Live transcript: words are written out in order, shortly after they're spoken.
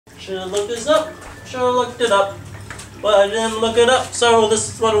Should have looked this up. Should have looked it up. But I didn't look it up, so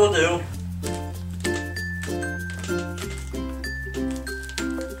this is what we'll do.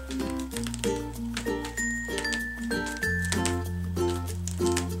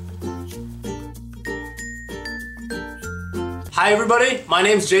 Hi everybody, my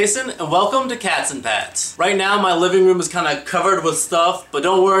name's Jason and welcome to Cats and Pats. Right now my living room is kind of covered with stuff, but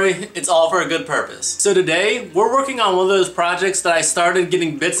don't worry, it's all for a good purpose. So today we're working on one of those projects that I started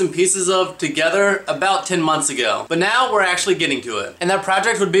getting bits and pieces of together about 10 months ago. But now we're actually getting to it. And that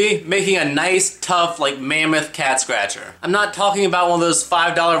project would be making a nice, tough, like mammoth cat scratcher. I'm not talking about one of those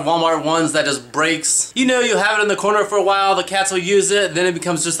 $5 Walmart ones that just breaks. You know, you have it in the corner for a while, the cats will use it, then it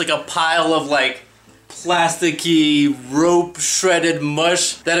becomes just like a pile of like plasticky, rope shredded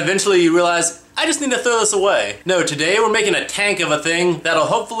mush that eventually you realize, I just need to throw this away. No, today we're making a tank of a thing that'll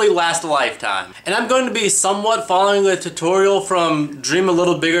hopefully last a lifetime. And I'm going to be somewhat following a tutorial from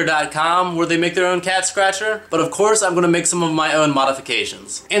dreamalittlebigger.com where they make their own cat scratcher, but of course I'm going to make some of my own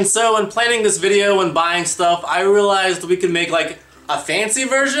modifications. And so in planning this video and buying stuff, I realized we could make like a fancy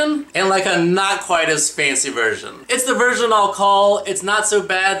version and like a not quite as fancy version. It's the version I'll call, it's not so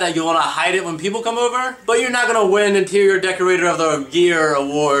bad that you want to hide it when people come over, but you're not going to win Interior Decorator of the Year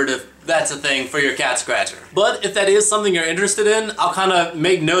award if that's a thing for your cat scratcher. But if that is something you're interested in, I'll kind of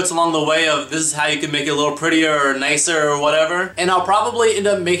make notes along the way of this is how you can make it a little prettier or nicer or whatever. And I'll probably end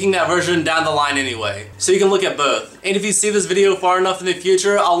up making that version down the line anyway. So you can look at both. And if you see this video far enough in the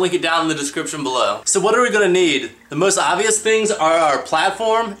future, I'll link it down in the description below. So what are we gonna need? The most obvious things are our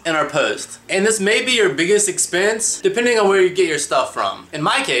platform and our post. And this may be your biggest expense, depending on where you get your stuff from. In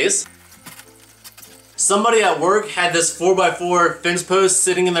my case, somebody at work had this 4x4 fence post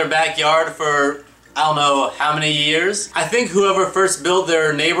sitting in their backyard for I don't know how many years. I think whoever first built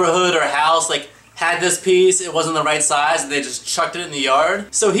their neighborhood or house like had this piece, it wasn't the right size, and they just chucked it in the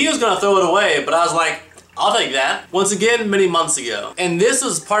yard. So he was gonna throw it away, but I was like, I'll take that. Once again, many months ago. And this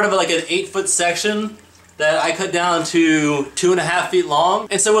was part of like an 8-foot section that I cut down to 2.5 feet long.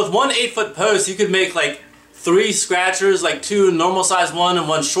 And so with one 8-foot post, you could make like 3 scratchers, like 2 normal size one and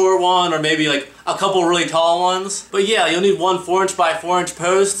 1 short one, or maybe like a couple really tall ones. But yeah, you'll need 1 4-inch by 4-inch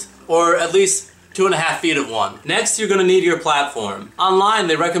post, or at least 2.5 feet of one. Next, you're gonna need your platform. Online,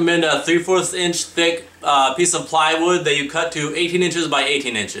 they recommend a 3/4 inch thick piece of plywood that you cut to 18 inches by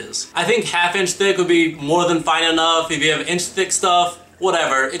 18 inches. I think 1/2 inch thick would be more than fine enough. If you have inch thick stuff,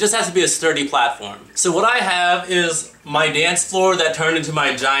 whatever, it just has to be a sturdy platform. So what I have is my dance floor that turned into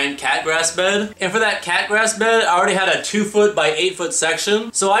my giant cat grass bed. And for that cat grass bed, I already had a 2-foot by 8-foot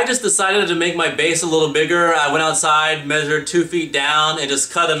section. So I just decided to make my base a little bigger. I went outside, measured 2 feet down, and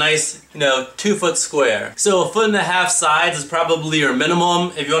just cut a nice, 2-foot square. So 1.5 feet sides is probably your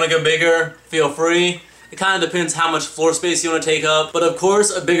minimum. If you want to go bigger, feel free. It kind of depends how much floor space you want to take up. But of course,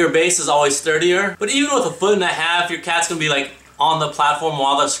 a bigger base is always sturdier. But even with 1.5 feet, your cat's gonna be like on the platform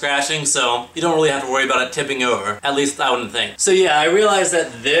while they're scratching, so you don't really have to worry about it tipping over. At least I wouldn't think. So yeah, I realized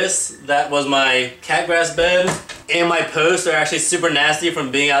that that was my cat grass bed, and my posts are actually super nasty from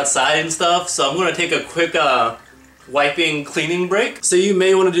being outside and stuff, so I'm gonna take a quick wiping cleaning break. So you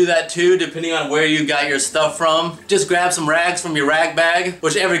may want to do that too, depending on where you got your stuff from. Just grab some rags from your rag bag,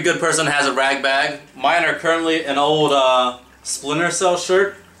 which every good person has a rag bag. Mine are currently an old Splinter Cell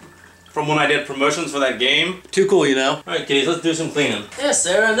shirt from when I did promotions for that game. Too cool, you know? Alright kitties, let's do some cleaning. Yeah,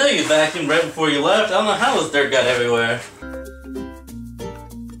 Sarah, I know you vacuumed right before you left. I don't know how this dirt got everywhere.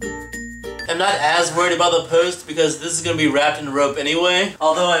 I'm not as worried about the post because this is going to be wrapped in rope anyway.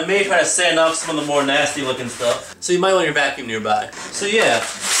 Although I may try to sand off some of the more nasty looking stuff. So you might want your vacuum nearby. So yeah.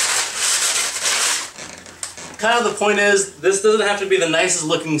 Kind of the point is, this doesn't have to be the nicest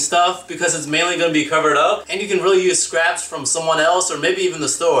looking stuff because it's mainly going to be covered up, and you can really use scraps from someone else or maybe even the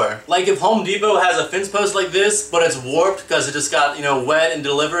store. Like if Home Depot has a fence post like this, but it's warped because it just got, wet in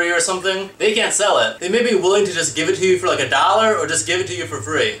delivery or something, they can't sell it. They may be willing to just give it to you for like $1 or just give it to you for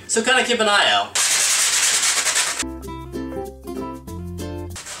free. So kind of keep an eye out.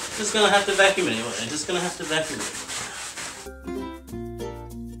 Just gonna have to vacuum anyway. Just gonna have to vacuum anyway.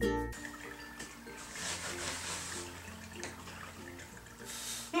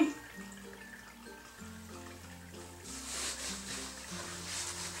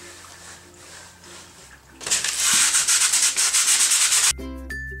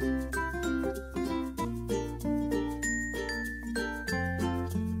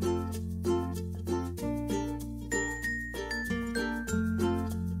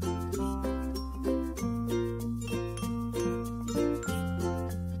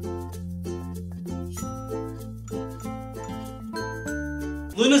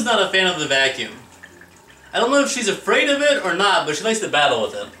 Luna's not a fan of the vacuum. I don't know if she's afraid of it or not, but she likes to battle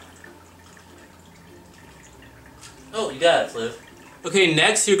with it. Oh, you got it, Fliv. Okay,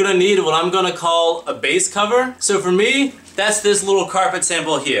 next you're gonna need what I'm gonna call a base cover. So for me, that's this little carpet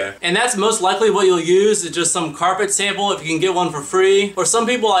sample here. And that's most likely what you'll use, is just some carpet sample if you can get one for free. Or some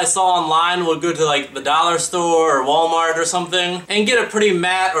people I saw online will go to like the dollar store or Walmart or something and get a pretty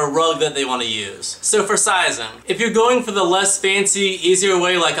mat or rug that they want to use. So for sizing, if you're going for the less fancy, easier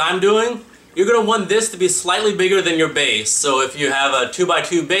way like I'm doing, you're gonna want this to be slightly bigger than your base. So if you have a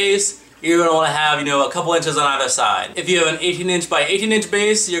 2x2 base, you're going to want to have, you know, a couple inches on either side. If you have an 18-inch by 18-inch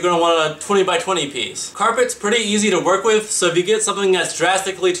base, you're going to want a 20 by 20 piece. Carpet's pretty easy to work with, so if you get something that's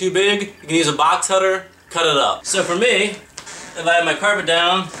drastically too big, you can use a box cutter, cut it up. So for me, if I have my carpet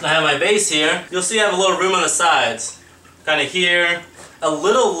down and I have my base here, you'll see I have a little room on the sides. Kind of here, a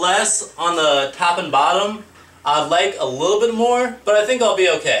little less on the top and bottom. I'd like a little bit more, but I think I'll be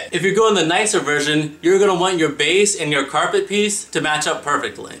okay. If you're going the nicer version, you're gonna want your base and your carpet piece to match up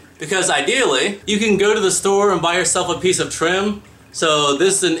perfectly. Because ideally, you can go to the store and buy yourself a piece of trim. So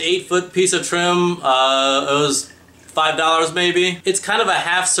this is an 8-foot piece of trim. It was $5 maybe. It's kind of a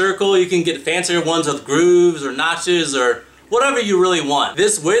half circle. You can get fancier ones with grooves or notches or whatever you really want.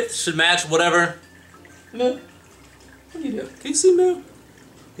 This width should match whatever. Moo, what do you do? Can you see Moo?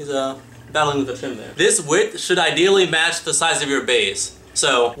 He's battling with the trim there. This width should ideally match the size of your base.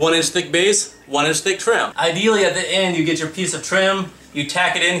 So 1-inch thick base, 1-inch thick trim. Ideally at the end you get your piece of trim, you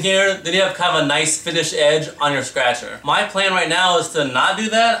tack it in here, then you have kind of a nice finished edge on your scratcher. My plan right now is to not do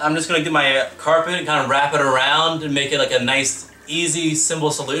that. I'm just gonna get my carpet and kind of wrap it around and make it like a nice, easy,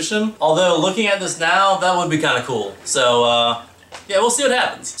 simple solution. Although looking at this now, that would be kind of cool. So yeah, we'll see what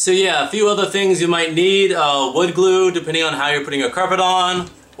happens. So yeah, a few other things you might need. Wood glue, depending on how you're putting your carpet on.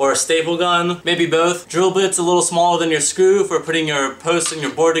 Or a staple gun, maybe both. Drill bit's a little smaller than your screw for putting your post and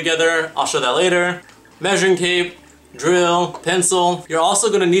your board together. I'll show that later. Measuring tape, drill, pencil. You're also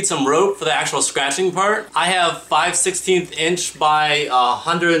going to need some rope for the actual scratching part. I have 5/16 inch by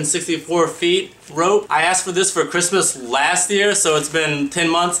 164 feet rope. I asked for this for Christmas last year, so it's been 10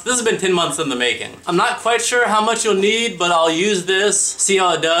 months. This has been 10 months in the making. I'm not quite sure how much you'll need, but I'll use this, see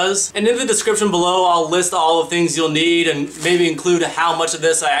how it does. And in the description below, I'll list all the things you'll need and maybe include how much of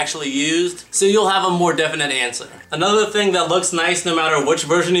this I actually used, so you'll have a more definite answer. Another thing that looks nice no matter which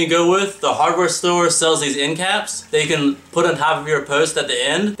version you go with, the hardware store sells these end caps that you can put on top of your post at the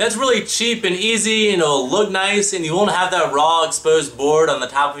end. That's really cheap and easy and it'll look nice and you won't have that raw exposed board on the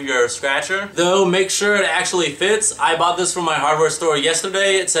top of your scratcher. Though make sure it actually fits. I bought this from my hardware store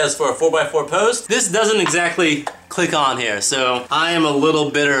yesterday. It says for a 4x4 post. This doesn't exactly click on here, so I am a little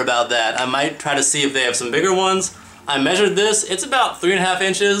bitter about that. I might try to see if they have some bigger ones. I measured this, it's about 3.5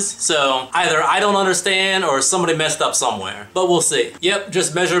 inches, so either I don't understand or somebody messed up somewhere, but we'll see. Yep,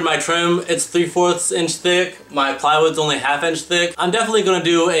 just measured my trim, it's 3/4 inch thick, my plywood's only 1/2 inch thick. I'm definitely gonna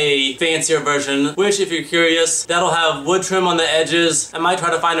do a fancier version, which if you're curious, that'll have wood trim on the edges. I might try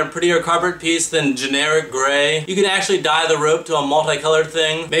to find a prettier carpet piece than generic gray. You can actually dye the rope to a multicolored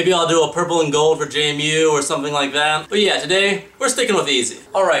thing. Maybe I'll do a purple and gold for JMU or something like that. But yeah, today, we're sticking with easy.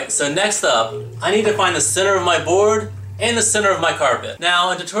 Alright, so next up, I need to find the center of my board and the center of my carpet.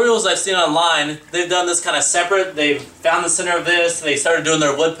 Now, in tutorials I've seen online, they've done this kind of separate. They've found the center of this, they started doing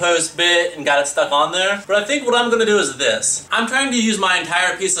their wood post bit and got it stuck on there. But I think what I'm gonna do is this. I'm trying to use my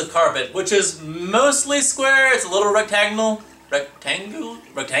entire piece of carpet, which is mostly square. It's a little rectangular?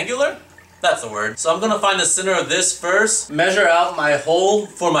 That's the word. So I'm gonna find the center of this first, measure out my hole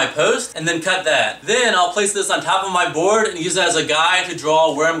for my post, and then cut that. Then I'll place this on top of my board and use it as a guide to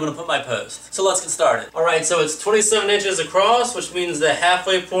draw where I'm gonna put my post. So let's get started. Alright, so it's 27 inches across, which means the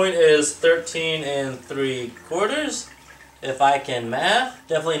halfway point is 13 3/4. If I can math.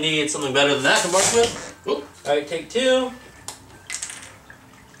 Definitely need something better than that to work with. Alright, take 2.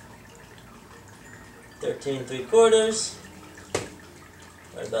 13 3/4.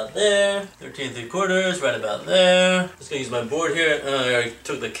 Right about there. 13 3/4, right about there. Just gonna use my board here. I already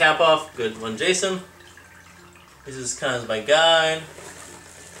took the cap off. Good one, Jason. This is kind of my guide.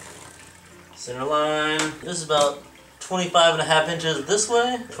 Center line. This is about 25.5 inches this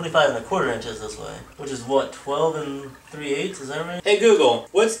way, 25.25 inches this way. Which is what, 12 3/8? Is that right? Hey Google,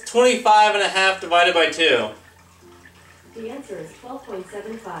 what's 25.5 divided by 2? The answer is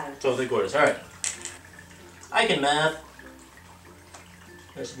 12.75. 12 3/4, alright. I can math.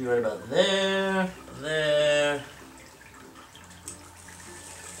 That should be right about there, there.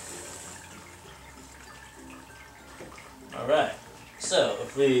 Alright, so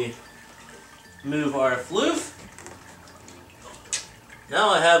if we move our floof,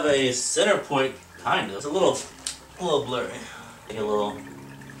 now I have a center point, kind of. It's a little blurry. Make it a little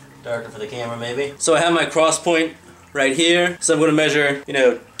darker for the camera maybe. So I have my cross point right here, so I'm going to measure,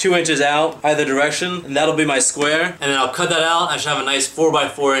 2 inches out either direction, and that'll be my square. And then I'll cut that out. I should have a nice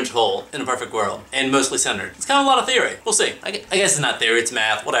 4x4 inch hole in a perfect world, and mostly centered. It's kind of a lot of theory. We'll see. I guess it's not theory, it's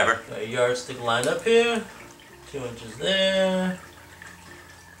math, whatever. Got a yardstick lined up here. 2 inches there.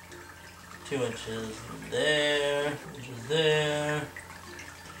 2 inches there. 2 inches there.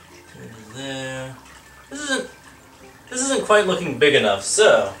 2 inches there. This isn't quite looking big enough,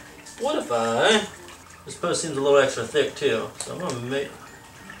 so what if this post seems a little extra thick too, so I'm gonna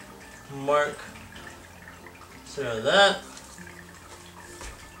mark center of that,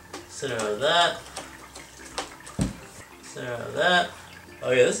 center of that, center of that.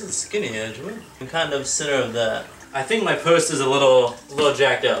 Oh yeah, this is a skinny edge, and kind of center of that. I think my post is a little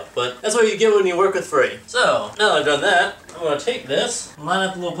jacked up, but that's what you get when you work with free. So, now that I've done that, I'm gonna take this, line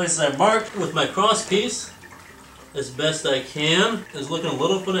up the little places I marked with my cross piece as best I can. It's looking a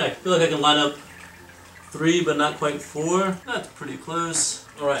little funny. I feel like I can line up 3 but not quite 4. That's pretty close.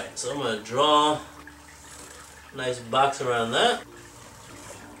 Alright, so I'm going to draw a nice box around that.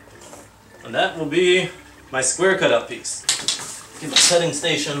 And that will be my square cutout piece. Get my cutting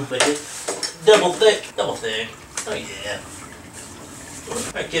station, make it double thick. Double thick. Oh yeah.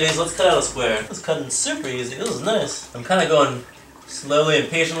 Alright kiddies, let's cut out a square. This is cutting super easy. This is nice. I'm kind of going slowly and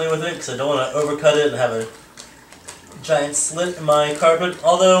patiently with it because I don't want to overcut it and have a giant slit in my carpet,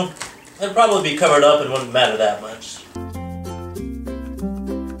 although it'd probably be covered up and wouldn't matter that much.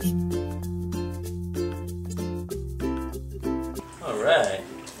 Alright,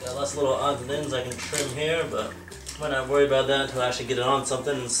 got lots of little odds and ends I can trim here, but I might not worry about that until I actually get it on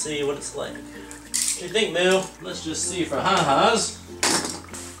something and see what it's like. What do you think, Moo? Let's just see for ha-has.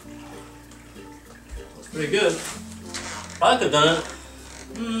 Looks pretty good. I could have done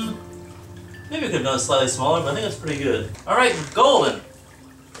it. Maybe I could have done it slightly smaller, but I think that's pretty good. Alright, golden.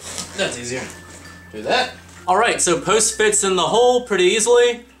 That's easier. Do that. Alright, so post fits in the hole pretty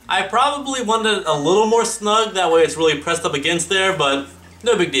easily. I probably wanted it a little more snug, that way it's really pressed up against there, but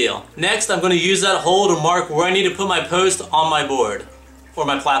no big deal. Next, I'm going to use that hole to mark where I need to put my post on my board. Or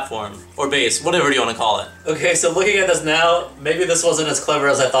my platform. Or base, whatever you want to call it. Okay, so looking at this now, maybe this wasn't as clever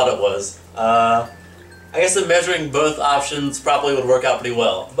as I thought it was. I guess that measuring both options probably would work out pretty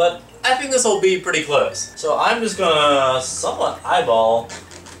well, but I think this will be pretty close. So I'm just gonna somewhat eyeball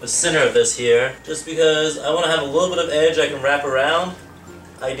the center of this here, just because I want to have a little bit of edge I can wrap around,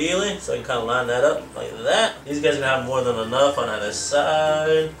 ideally, so I can kind of line that up like that. These guys are gonna have more than enough on either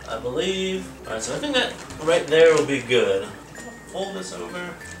side, I believe. Alright, so I think that right there will be good. Fold this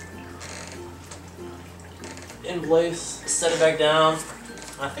over, in place, set it back down.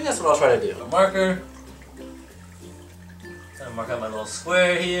 I think that's what I'll try to do. A marker. Mark out my little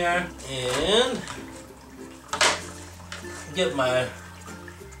square here, and get my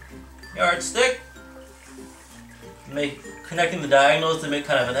yardstick, connecting the diagonals to make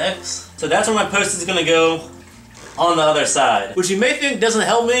kind of an X. So that's where my post is going to go on the other side, which you may think doesn't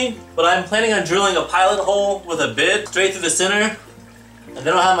help me, but I'm planning on drilling a pilot hole with a bit straight through the center. And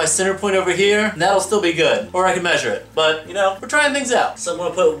then I'll have my center point over here, and that'll still be good. Or I can measure it. But, you know, we're trying things out. So I'm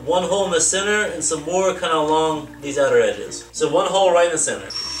going to put one hole in the center and some more kind of along these outer edges. So one hole right in the center.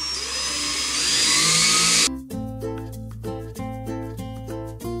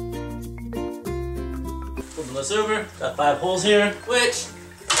 Flipping this over. Got 5 holes here, which,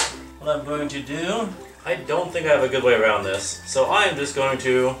 what I'm going to do, I don't think I have a good way around this. So I'm just going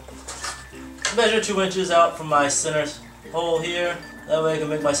to measure 2 inches out from my center hole here. That way I can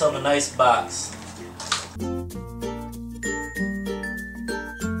make myself a nice box.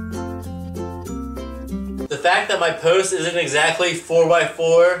 The fact that my post isn't exactly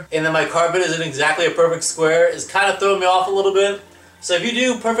 4x4 and that my carpet isn't exactly a perfect square is kind of throwing me off a little bit. So if you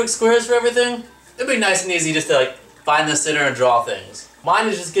do perfect squares for everything, it'd be nice and easy just to like find the center and draw things. Mine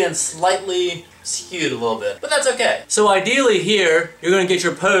is just getting slightly skewed a little bit, but that's okay. So ideally here, you're going to get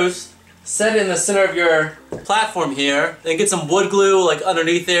your post, set it in the center of your platform here, then get some wood glue like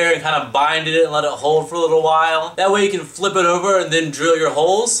underneath there and kind of bind it and let it hold for a little while. That way you can flip it over and then drill your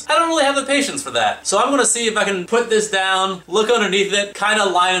holes. I don't really have the patience for that. So I'm going to see if I can put this down, look underneath it, kind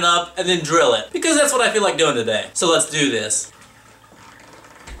of line it up, and then drill it. Because that's what I feel like doing today. So let's do this.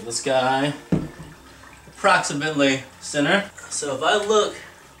 This guy, approximately center. So if I look,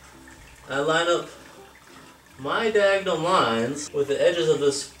 I line up my diagonal lines with the edges of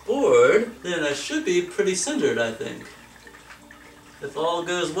this board, then I should be pretty centered, I think. If all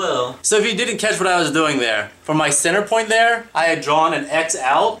goes well. So if you didn't catch what I was doing there, from my center point there, I had drawn an X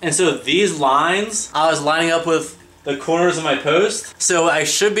out, and so these lines, I was lining up with the corners of my post. So I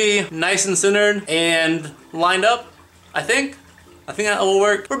should be nice and centered and lined up, I think. I think that will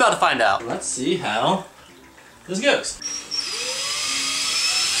work. We're about to find out. Let's see how this goes.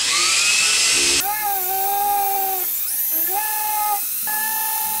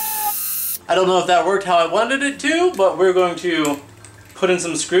 I don't know if that worked how I wanted it to, but we're going to put in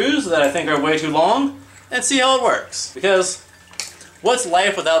some screws that I think are way too long and see how it works. Because what's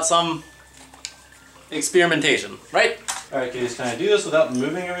life without some experimentation, right? Alright kids, can I do this without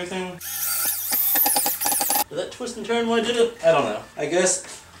moving everything? Did that twist and turn when I did it? I don't know. I guess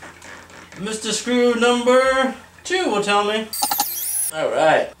Mr. Screw number 2 will tell me.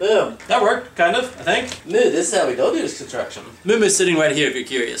 Alright, boom. That worked, kind of, I think. Moo, this is how we don't do this construction. Moo is sitting right here if you're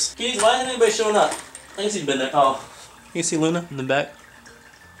curious. Kitties, why isn't anybody showing up? I guess he's been there. Oh, you see Luna in the back?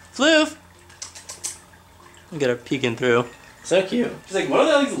 Floof! Get her peeking through. So cute. She's like, what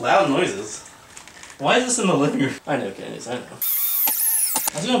are all these loud noises? Why is this in the living room? I know, Candice, I know.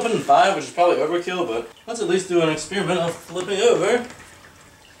 I was gonna put in 5, which is probably overkill, but let's at least do an experiment of flipping over.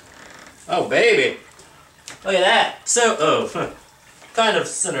 Oh, baby! Look at that! So, oh, kind of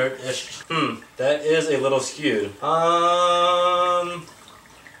centered-ish. That is a little skewed. Well,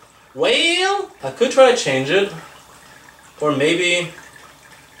 I could try to change it, or maybe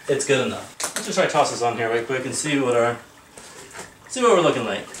it's good enough. Let's just try to toss this on here right quick and see what we're looking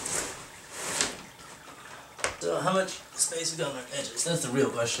like. So how much space we got on our edges? That's the real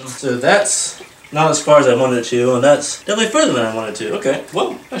question. So that's not as far as I wanted it to, and that's definitely further than I wanted to. Okay,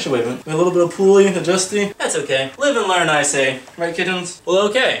 well, I should wait a minute. A little bit of pulley, adjusty. That's okay. Live and learn, I say. Right, kittens? Well,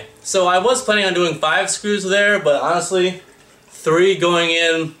 okay. So I was planning on doing 5 screws there, but honestly, 3 going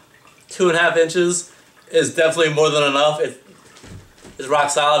in 2.5 inches is definitely more than enough. It's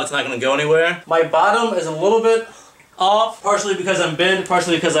rock solid. It's not going to go anywhere. My bottom is a little bit off, partially because I'm bent,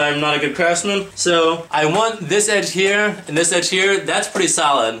 partially because I'm not a good craftsman. So I want this edge here and this edge here. That's pretty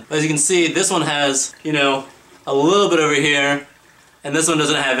solid. As you can see, this one has, you know, a little bit over here, and this one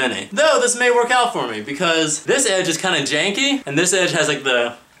doesn't have any. Though this may work out for me because this edge is kind of janky, and this edge has like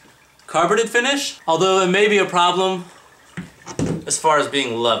the carpeted finish. Although it may be a problem as far as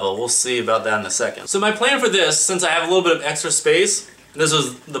being level. We'll see about that in a second. So my plan for this, since I have a little bit of extra space, this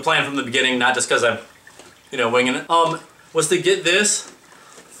was the plan from the beginning, not just because I'm, you know, winging it, was to get this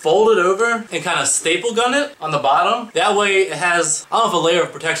folded over and kind of staple gun it on the bottom. That way it has, I don't know if a layer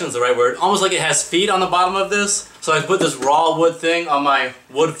of protection is the right word, almost like it has feet on the bottom of this. So I can put this raw wood thing on my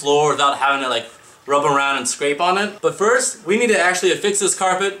wood floor without having to like rub around and scrape on it. But first, we need to actually affix this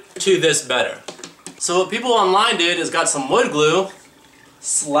carpet to this better. So what people online did is got some wood glue,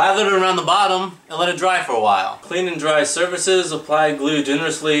 slathered it around the bottom, and let it dry for a while. Clean and dry surfaces, apply glue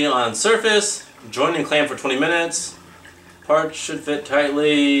generously on surface, join and clamp for 20 minutes. Parts should fit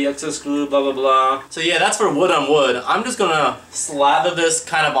tightly, excess glue, blah blah blah. So yeah, that's for wood on wood. I'm just gonna slather this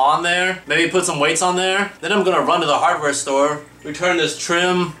kind of on there, maybe put some weights on there. Then I'm gonna run to the hardware store, return this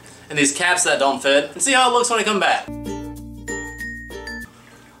trim and these caps that don't fit, and see how it looks when I come back.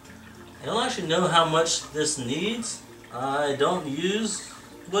 I don't actually know how much this needs. I don't use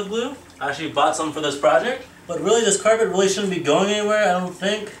wood glue. I actually bought some for this project. But really, this carpet really shouldn't be going anywhere, I don't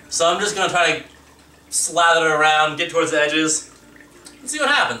think. So I'm just gonna try to slather it around, get towards the edges, and see what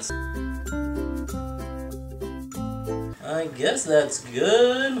happens. I guess that's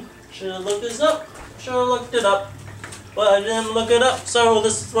good. Should've looked this up. Should've looked it up. But I didn't look it up, so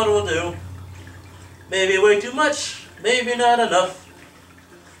this is what we'll do. Maybe way too much, maybe not enough.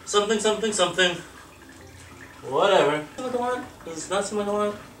 Something, something, something. Whatever. Seem like a lot? Does it not seem like a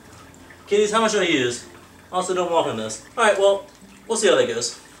lot? Kitties, how much do I use? Also, don't walk on this. Alright, well, we'll see how that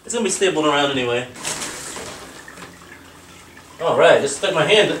goes. It's gonna be stapled around anyway. Alright, just stuck my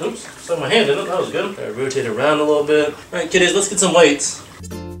hand in. Oops, stuck my hand in it. That was good. Alright, rotate it around a little bit. Alright, kitties, let's get some weights.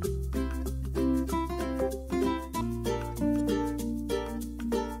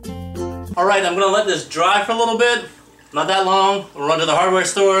 Alright, I'm gonna let this dry for a little bit. Not that long. We'll run to the hardware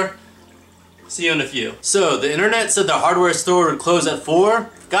store. See you in a few. So, the internet said the hardware store would close at 4.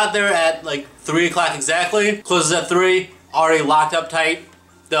 Got there at like 3 o'clock exactly. Closes at 3. Already locked up tight.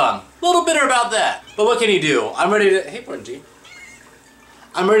 Done. A little bitter about that. But what can you do? I'm ready to... Hey, Porgy.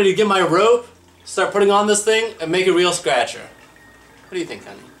 I'm ready to get my rope, start putting on this thing, and make a real scratcher. What do you think,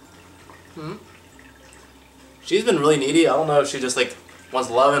 honey? She's been really needy. I don't know if she just like wants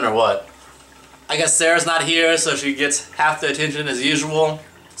loving or what. I guess Sarah's not here, so she gets half the attention as usual.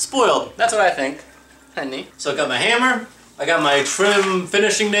 Spoiled. That's what I think. Honey. So I got my hammer. I got my trim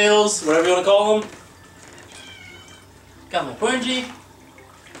finishing nails, whatever you want to call them. Got my Porgy.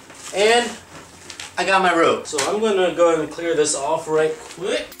 And I got my rope. So I'm going to go ahead and clear this off right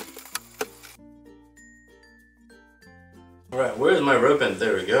quick. Alright, where's my rope end?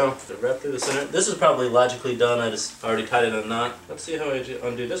 There we go. Wrap through the center. This is probably logically done. I just already tied it in a knot. Let's see how I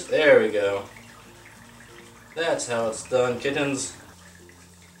undo this. There we go. That's how it's done, kittens.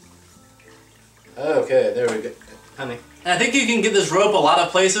 Okay, there we go. honey. And I think you can get this rope a lot of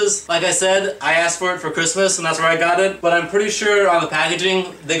places. Like I said, I asked for it for Christmas and that's where I got it. But I'm pretty sure on the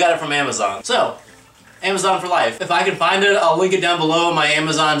packaging, they got it from Amazon. So, Amazon for life. If I can find it, I'll link it down below in my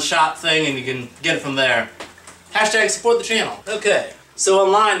Amazon shop thing and you can get it from there. Hashtag support the channel. Okay, so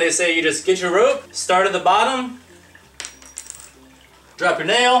online they say you just get your rope, start at the bottom, drop your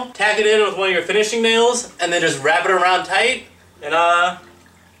nail, tack it in with one of your finishing nails, and then just wrap it around tight, and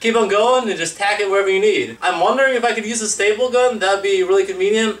keep on going and just tack it wherever you need. I'm wondering if I could use a staple gun. That'd be really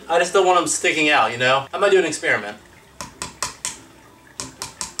convenient. I just don't want them sticking out, you know? I might do an experiment.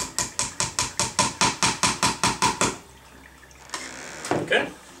 Okay.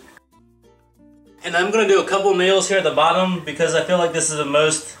 And I'm gonna do a couple nails here at the bottom because I feel like this is the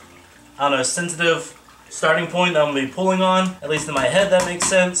most, I don't know, sensitive starting point that I'm gonna be pulling on. At least in my head, that makes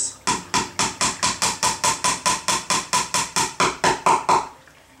sense.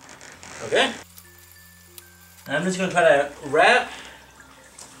 Okay. And I'm just gonna try to wrap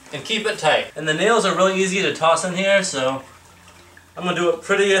and keep it tight. And the nails are really easy to toss in here, so I'm gonna do it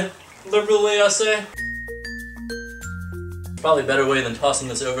pretty liberally, I'll say. Probably a better way than tossing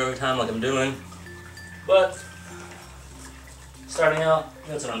this over every time like I'm doing. But, starting out,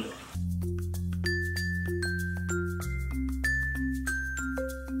 that's what I'm doing.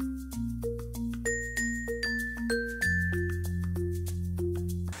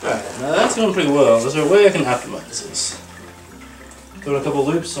 Alright, now that's going pretty well. Is there a way I can optimize this? Go in a couple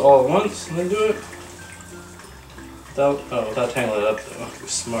loops all at once and then do it? Without tangling it up though. You're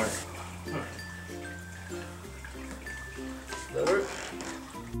smart. Alright. Does that work?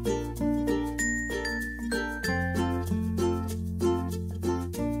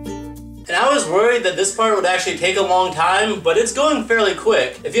 And I was worried that this part would actually take a long time, but it's going fairly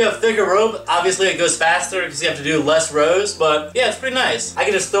quick. If you have thicker rope, obviously it goes faster because you have to do less rows, but yeah, it's pretty nice. I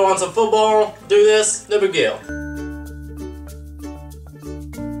can just throw on some football, do this, no big deal.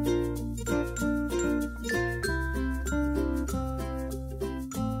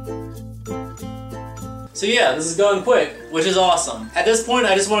 So yeah, this is going quick, which is awesome. At this point,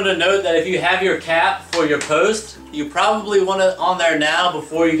 I just wanted to note that if you have your cap for your post, you probably want it on there now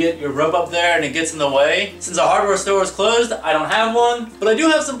before you get your rope up there and it gets in the way. Since our hardware store is closed, I don't have one, but I do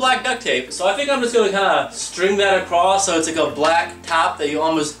have some black duct tape. So I think I'm just gonna kind of string that across so it's like a black top that you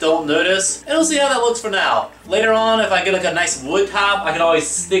almost don't notice. And we'll see how that looks for now. Later on, if I get like a nice wood top, I can always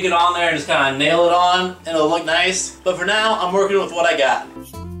stick it on there and just kind of nail it on and it'll look nice. But for now, I'm working with what I got.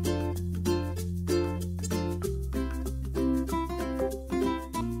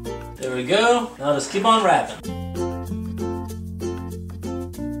 There we go. Now just keep on wrapping.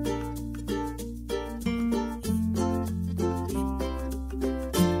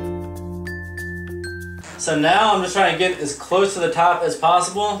 So now I'm just trying to get as close to the top as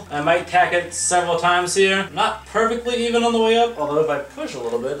possible. I might tack it several times here. Not perfectly even on the way up, although if I push a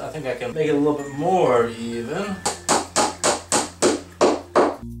little bit, I think I can make it a little bit more even.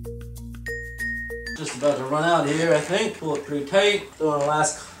 Just about to run out here, I think. Pull it pretty tight. Throw in the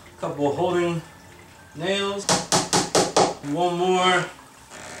last couple of holding nails. One more,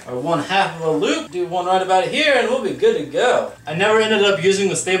 or one half of a loop. Do one right about here and we'll be good to go. I never ended up using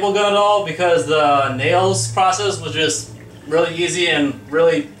the staple gun at all because the nails process was just really easy and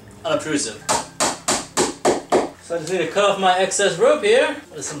really unobtrusive. So I just need to cut off my excess rope here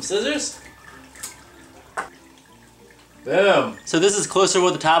with some scissors. Boom. So this is closer to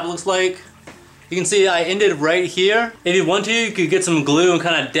what the top looks like. You can see I ended right here. If you want to, you could get some glue and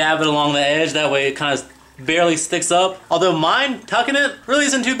kind of dab it along the edge. That way it kind of barely sticks up. Although mine, tucking it, really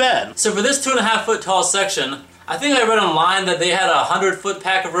isn't too bad. So for this 2.5 foot tall section, I think I read online that they had a 100-foot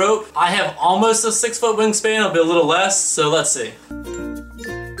pack of rope. I have almost a 6-foot wingspan, it'll be a little less, so let's see.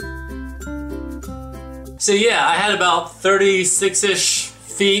 So yeah, I had about 36-ish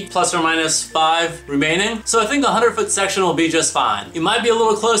feet, plus or minus 5 remaining. So I think a 100-foot section will be just fine. You might be a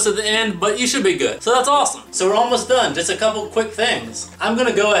little close at the end, but you should be good. So that's awesome. So we're almost done. Just a couple quick things. I'm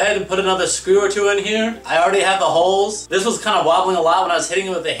gonna go ahead and put another screw or two in here. I already have the holes. This was kind of wobbling a lot when I was hitting it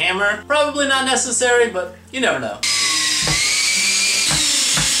with the hammer. Probably not necessary, but you never know.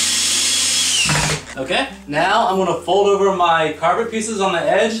 Okay, now I'm gonna fold over my carpet pieces on the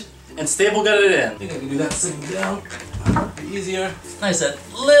edge and staple gun it in. I think I can do that sitting down. Be easier. Like I said,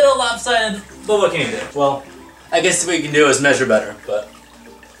 little lopsided, but what can you do? Well, I guess what you can do is measure better, but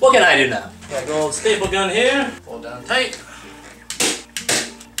what can I do now? Got a old staple gun here, fold down tight.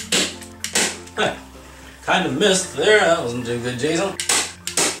 Kind of missed there, that wasn't too good, Jason.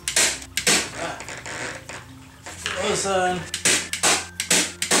 Other side.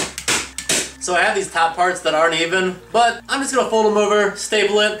 So I have these top parts that aren't even, but I'm just gonna fold them over,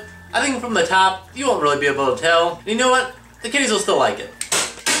 staple it, I think from the top, you won't really be able to tell. And you know what? The kitties will still like it.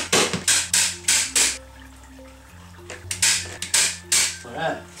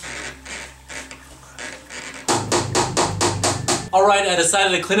 Alright. Alright, I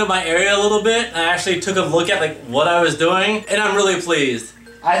decided to clean up my area a little bit, and I actually took a look at what I was doing, and I'm really pleased.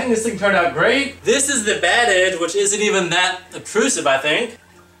 I think this thing turned out great. This is the bad edge, which isn't even that obtrusive, I think.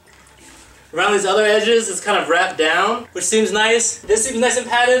 Around these other edges, it's kind of wrapped down, which seems nice. This seems nice and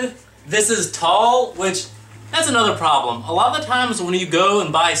padded. This is tall, which, that's another problem. A lot of the times when you go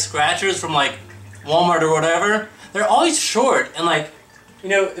and buy scratchers from Walmart or whatever, they're always short, and you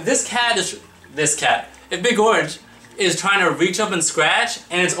know, if Big Orange is trying to reach up and scratch,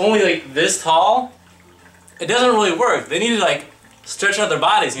 and it's only this tall, it doesn't really work. They need to stretch out their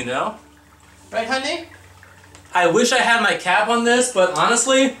bodies, you know? Right, honey? I wish I had my cap on this, but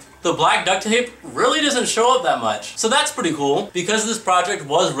honestly, the black duct tape really doesn't show up that much. So that's pretty cool. Because this project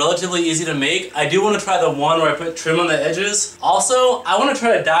was relatively easy to make, I do want to try the one where I put trim on the edges. Also, I want to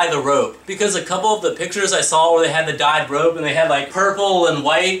try to dye the rope, because a couple of the pictures I saw where they had the dyed rope and they had purple and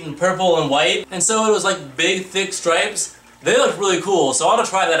white and purple and white, and so it was big thick stripes. They look really cool, so I want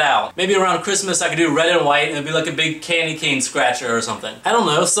to try that out. Maybe around Christmas I could do red and white and it'd be a big candy cane scratcher or something. I don't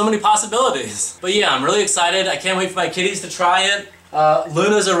know, so many possibilities. But yeah, I'm really excited. I can't wait for my kitties to try it.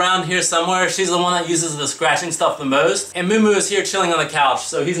 Luna's around here somewhere. She's the one that uses the scratching stuff the most. And Moo is here chilling on the couch,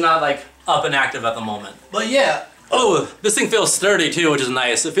 so he's not up and active at the moment. But yeah, oh, this thing feels sturdy too, which is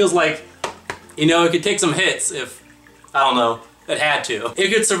nice. It feels you know, it could take some hits if, I don't know, it had to.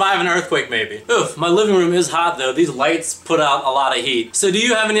 It could survive an earthquake maybe. Oof, my living room is hot though. These lights put out a lot of heat. So do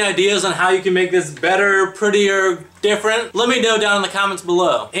you have any ideas on how you can make this better, prettier, different? Let me know down in the comments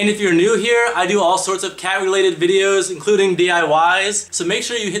below. And if you're new here, I do all sorts of cat related videos, including DIYs, so make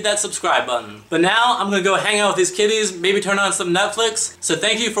sure you hit that subscribe button. But now I'm gonna go hang out with these kitties, maybe turn on some Netflix. So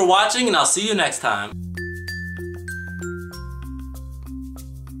thank you for watching, and I'll see you next time.